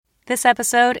This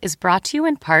episode is brought to you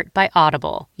in part by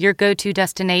Audible, your go-to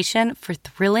destination for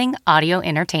thrilling audio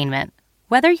entertainment.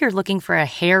 Whether you're looking for a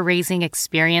hair-raising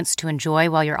experience to enjoy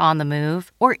while you're on the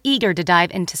move or eager to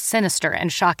dive into sinister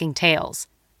and shocking tales,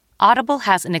 Audible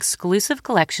has an exclusive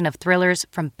collection of thrillers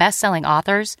from best-selling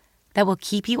authors that will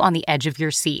keep you on the edge of your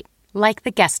seat, like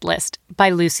The Guest List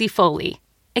by Lucy Foley.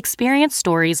 Experience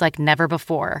stories like never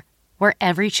before, where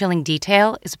every chilling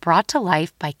detail is brought to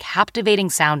life by captivating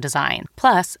sound design.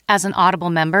 Plus, as an Audible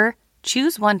member,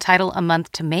 choose one title a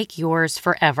month to make yours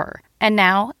forever. And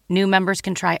now, new members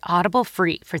can try Audible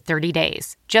free for 30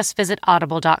 days. Just visit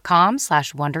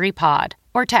audible.com/WonderyPod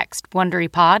or text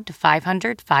WonderyPod to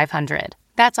 500-500.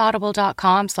 That's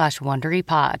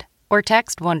audible.com/WonderyPod or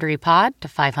text WonderyPod to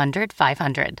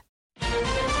 500-500.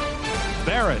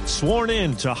 Barrett sworn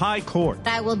in to high court.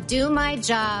 I will do my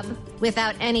job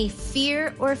without any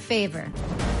fear or favor.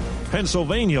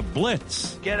 Pennsylvania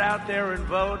blitz. Get out there and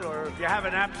vote, or if you have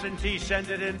an absentee,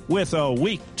 send it in. With a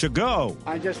week to go.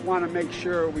 I just want to make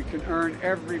sure we can earn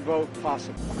every vote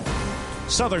possible.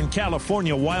 Southern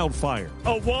California wildfire.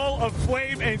 A wall of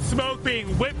flame and smoke being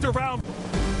whipped around.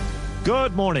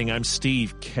 Good morning, I'm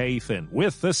Steve Kathan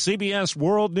with the CBS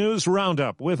World News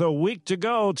Roundup. With a week to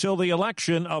go till the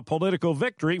election, a political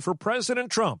victory for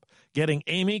President Trump, getting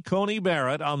Amy Coney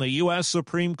Barrett on the U.S.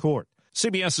 Supreme Court.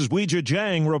 CBS's Weijia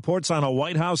Jiang reports on a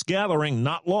White House gathering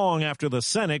not long after the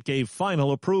Senate gave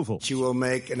final approval. She will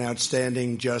make an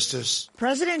outstanding justice.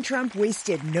 President Trump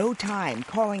wasted no time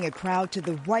calling a crowd to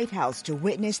the White House to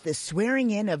witness the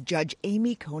swearing in of Judge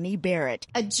Amy Coney Barrett.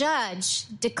 A judge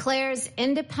declares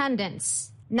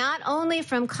independence not only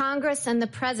from Congress and the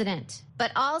president,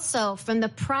 but also from the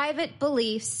private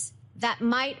beliefs that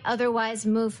might otherwise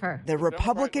move her. The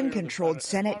Republican-controlled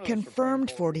Senate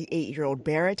confirmed 48-year-old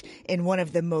Barrett in one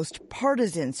of the most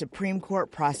partisan Supreme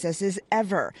Court processes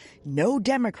ever. No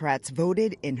Democrats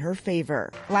voted in her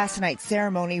favor. Last night's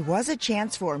ceremony was a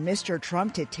chance for Mr.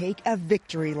 Trump to take a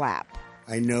victory lap.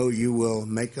 I know you will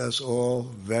make us all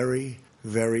very,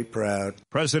 very proud.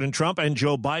 President Trump and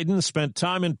Joe Biden spent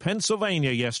time in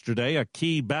Pennsylvania yesterday, a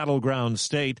key battleground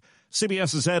state.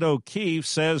 CBS's Ed O'Keefe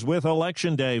says with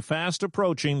Election Day fast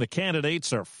approaching, the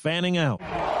candidates are fanning out.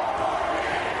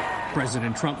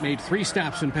 President Trump made 3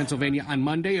 stops in Pennsylvania on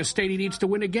Monday, a state he needs to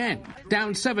win again.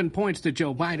 Down 7 points to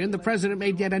Joe Biden, the president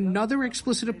made yet another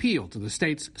explicit appeal to the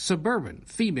state's suburban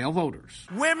female voters.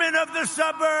 Women of the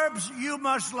suburbs, you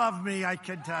must love me, I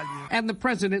can tell you. And the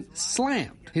president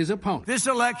slammed his opponent. This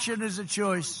election is a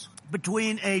choice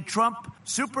between a Trump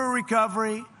super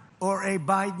recovery or a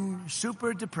Biden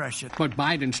super depression. But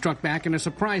Biden struck back in a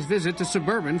surprise visit to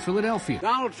suburban Philadelphia.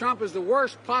 Donald Trump is the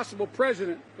worst possible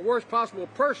president, the worst possible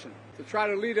person to try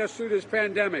to lead us through this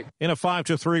pandemic. In a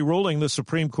 5-3 ruling, the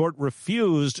Supreme Court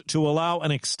refused to allow an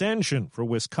extension for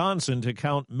Wisconsin to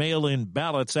count mail-in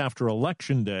ballots after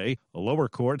Election Day. The lower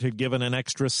court had given an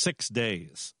extra 6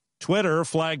 days. Twitter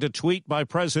flagged a tweet by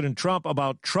President Trump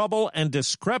about trouble and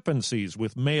discrepancies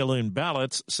with mail-in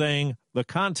ballots, saying the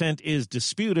content is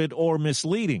disputed or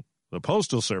misleading. The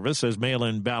Postal Service says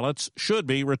mail-in ballots should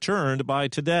be returned by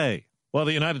today. Well,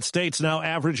 the United States now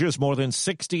averages more than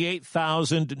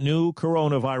 68,000 new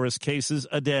coronavirus cases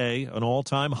a day, an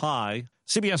all-time high.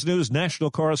 CBS News national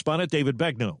correspondent David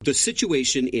Begnaud. The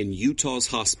situation in Utah's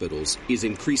hospitals is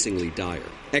increasingly dire.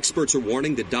 Experts are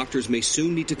warning that doctors may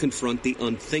soon need to confront the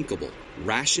unthinkable,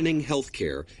 rationing health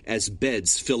care as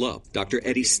beds fill up. Dr.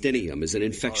 Eddie Stenium is an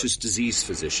infectious disease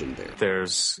physician there.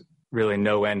 There's really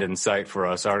no end in sight for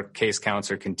us. Our case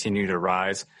counts are continuing to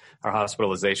rise. Our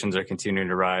hospitalizations are continuing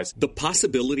to rise. The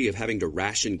possibility of having to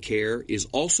ration care is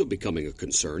also becoming a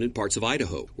concern in parts of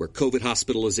Idaho, where COVID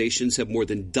hospitalizations have more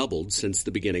than doubled since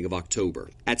the beginning of October.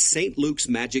 At St. Luke's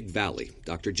Magic Valley,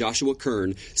 Dr. Joshua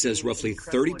Kern says roughly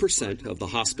 30% of the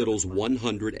hospital's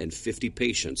 150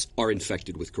 patients are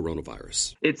infected with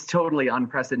coronavirus. It's totally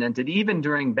unprecedented. Even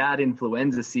during bad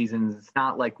influenza seasons, it's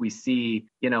not like we see,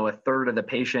 a third of the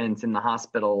patients in the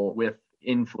hospital with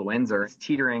influenza. It's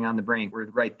teetering on the brink. We're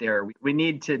right there. We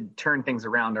need to turn things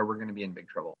around or we're going to be in big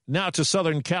trouble. Now to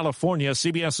Southern California,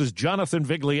 CBS's Jonathan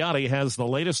Vigliotti has the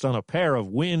latest on a pair of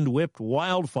wind-whipped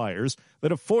wildfires that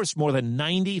have forced more than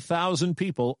 90,000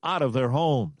 people out of their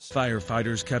homes.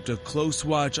 Firefighters kept a close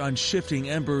watch on shifting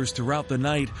embers throughout the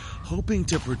night, hoping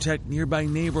to protect nearby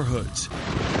neighborhoods.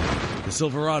 The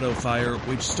Silverado fire,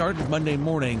 which started Monday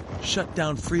morning, shut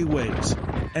down freeways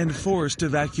and forced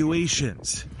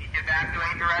evacuations.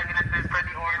 Evacuate the residences for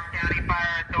the Orange County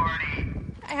Fire Authority.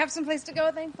 I have some place to go,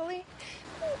 thankfully.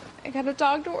 I got a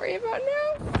dog to worry about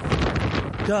now.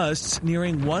 Gusts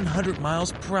nearing 100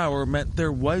 miles per hour meant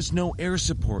there was no air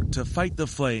support to fight the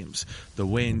flames. The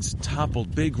winds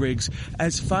toppled big rigs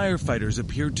as firefighters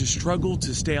appeared to struggle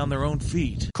to stay on their own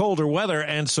feet. Colder weather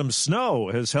and some snow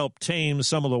has helped tame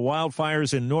some of the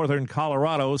wildfires in northern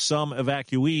Colorado. Some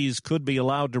evacuees could be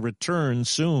allowed to return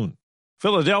soon.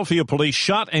 Philadelphia police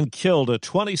shot and killed a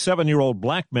 27-year-old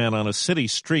black man on a city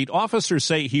street. Officers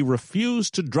say he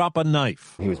refused to drop a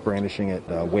knife. He was brandishing it,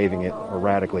 waving it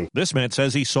erratically. This man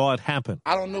says he saw it happen.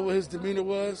 I don't know what his demeanor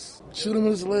was. Shoot him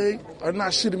in his leg or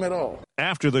not shoot him at all.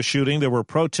 After the shooting, there were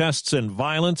protests and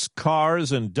violence.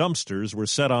 Cars and dumpsters were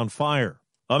set on fire.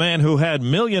 A man who had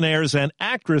millionaires and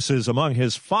actresses among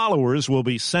his followers will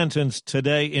be sentenced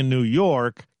today in New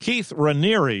York. Keith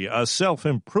Raniere, a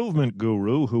self-improvement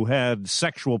guru who had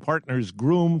sexual partners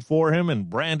groomed for him and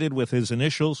branded with his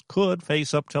initials, could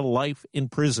face up to life in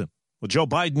prison. Well, Joe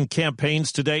Biden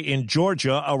campaigns today in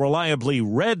Georgia, a reliably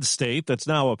red state that's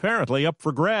now apparently up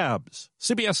for grabs.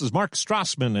 CBS's Mark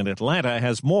Strassman in Atlanta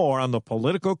has more on the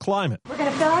political climate. We're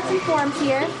going to fill out some forms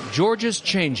here. Georgia's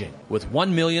changing, with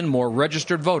 1 million more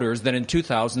registered voters than in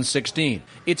 2016.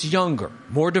 It's younger,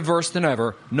 more diverse than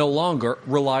ever, no longer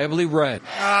reliably red.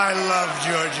 I love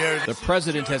Georgia. The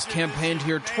president has campaigned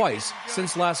here twice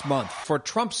since last month. For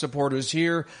Trump supporters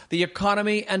here, the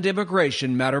economy and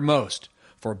immigration matter most.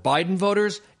 For Biden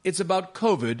voters, it's about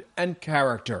COVID and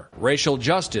character. Racial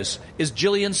justice is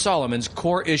Jillian Solomon's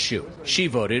core issue. She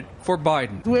voted for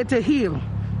Biden. We're to heal.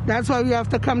 That's why we have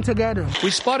to come together. We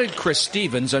spotted Chris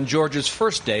Stevens on Georgia's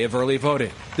first day of early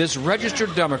voting. This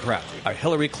registered Democrat, a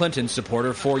Hillary Clinton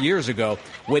supporter 4 years ago,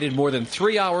 waited more than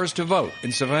 3 hours to vote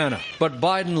in Savannah. But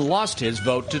Biden lost his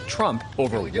vote to Trump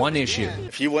over one issue.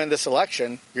 If you win this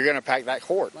election, you're going to pack that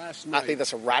court. I think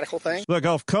that's a radical thing. The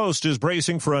Gulf Coast is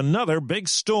bracing for another big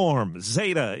storm.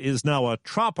 Zeta is now a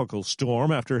tropical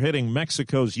storm after hitting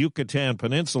Mexico's Yucatan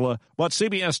Peninsula. But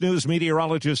CBS News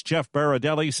meteorologist Jeff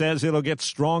Baradelli says it'll get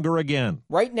stronger again.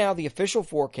 Right now, the official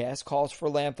forecast calls for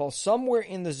landfall somewhere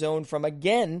in the zone from,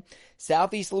 again,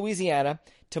 southeast Louisiana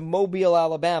to Mobile,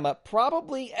 Alabama,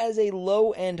 probably as a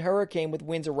low-end hurricane with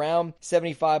winds around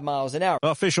 75 miles an hour.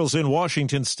 Officials in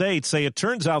Washington state say it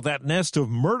turns out that nest of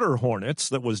murder hornets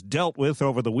that was dealt with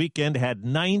over the weekend had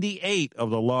 98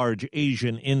 of the large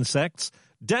Asian insects.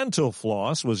 Dental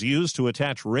floss was used to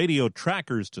attach radio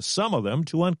trackers to some of them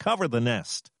to uncover the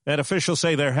nest. And officials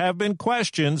say there have been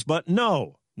questions, but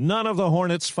no, none of the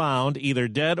hornets found, either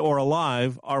dead or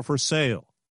alive, are for sale.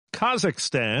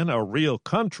 Kazakhstan, a real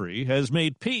country, has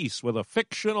made peace with a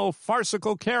fictional,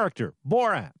 farcical character,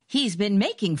 Borat. He's been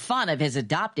making fun of his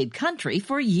adopted country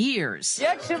for years.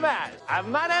 Now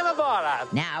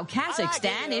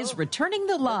Kazakhstan is returning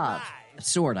the love.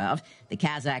 Sort of. The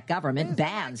Kazakh government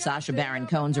banned Sacha Baron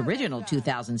Cohen's original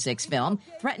 2006 film,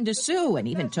 threatened to sue, and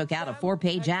even took out a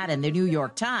 4-page ad in the New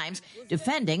York Times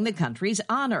defending the country's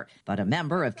honor. But a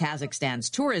member of Kazakhstan's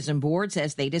tourism board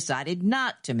says they decided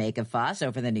not to make a fuss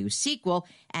over the new sequel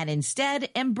and instead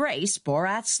embrace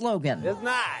Borat's slogan. It's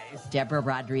nice. Deborah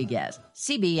Rodriguez,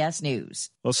 CBS News.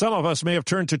 Well, some of us may have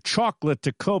turned to chocolate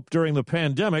to cope during the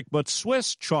pandemic, but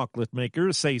Swiss chocolate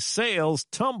makers say sales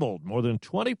tumbled more than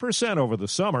 20% over the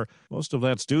summer. Most of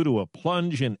that's due to a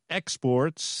plunge in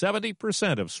exports.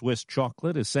 70% of Swiss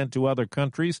chocolate is sent to other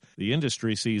countries. The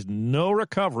industry sees no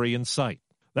recovery in sight.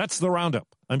 That's the Roundup.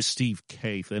 I'm Steve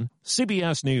Kathan,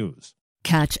 CBS News.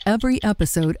 Catch every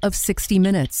episode of 60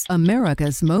 Minutes,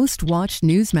 America's most watched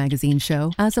news magazine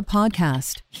show, as a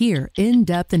podcast. Hear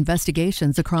in-depth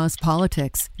investigations across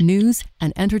politics, news,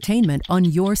 and entertainment on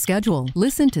your schedule.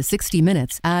 Listen to 60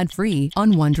 Minutes ad-free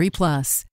on Wondery Plus.